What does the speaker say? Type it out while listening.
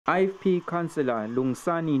IFP Councillor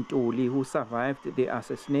Lungsani Ntuli, who survived the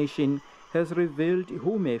assassination, has revealed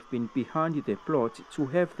who may have been behind the plot to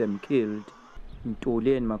have them killed.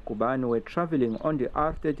 Ntuli and Magubane were travelling on the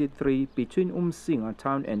R33 between uMsinga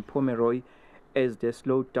town and Pomeroy. As they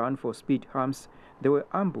slowed down for speed humps, they were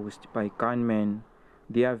ambushed by gunmen.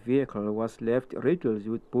 Their vehicle was left riddled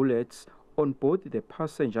with bullets on both the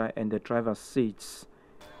passenger and the driver's seats.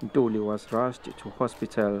 Ntuli was rushed to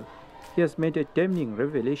hospital. He has made a damning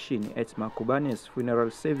revelation at Magubane's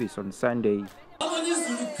funeral service on Sunday.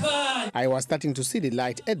 I was starting to see the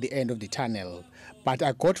light at the end of the tunnel, but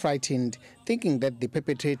I got frightened thinking that the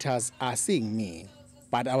perpetrators are seeing me.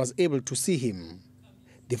 But I was able to see him.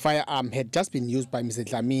 The firearm had just been used by Mr.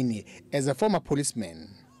 Dlamini as a former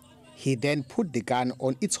policeman. He then put the gun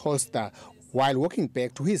on its holster while walking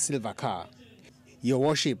back to his silver car. Your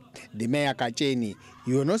Worship, the Mayor Kacheni,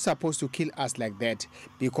 you are not supposed to kill us like that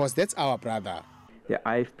because that's our brother. The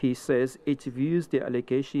IFP says it views the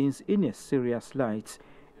allegations in a serious light.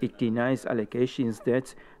 It denies allegations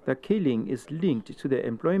that the killing is linked to the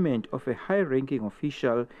employment of a high-ranking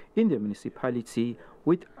official in the municipality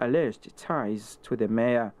with alleged ties to the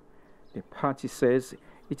mayor. The party says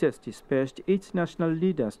it has dispatched its national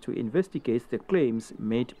leaders to investigate the claims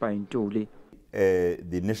made by Ntuli.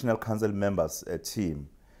 The National Council members team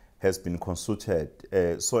has been consulted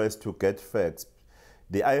so as to get facts.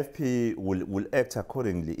 The IFP will act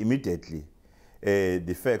accordingly immediately.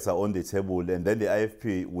 The facts are on the table, and then the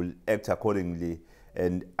IFP will act accordingly.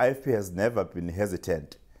 And IFP has never been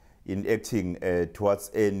hesitant in acting towards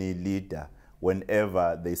any leader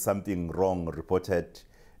whenever there is something wrong reported,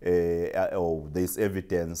 or there is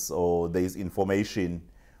evidence, or there is information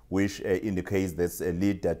which indicates that a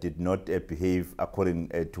leader did not behave according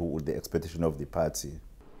to the expectation of the party.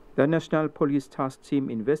 The National Police Task Team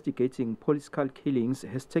investigating political killings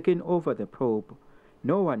has taken over the probe.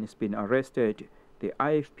 No one has been arrested. The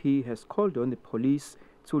IFP has called on the police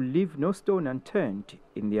to leave no stone unturned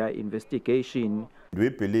in their investigation. We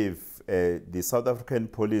believe the South African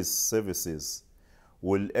police services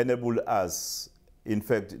will enable us, in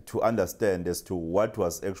fact, to understand as to what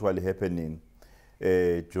was actually happening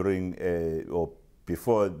during or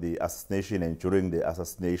before the assassination and during the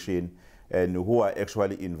assassination, and who are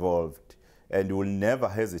actually involved, and will never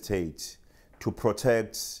hesitate to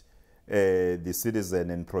protect the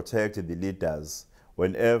citizen and protect the leaders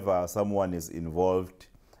whenever someone is involved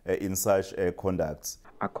in such conduct.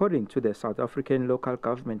 According to the South African Local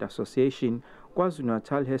Government Association,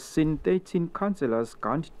 KwaZulu-Natal has seen 13 councillors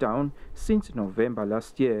gunned down since November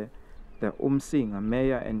last year. The uMsinga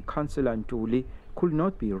Mayor and Councillor Ntuli could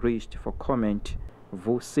not be reached for comment.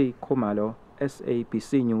 Vusi Khumalo,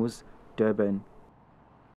 SABC News, Durban.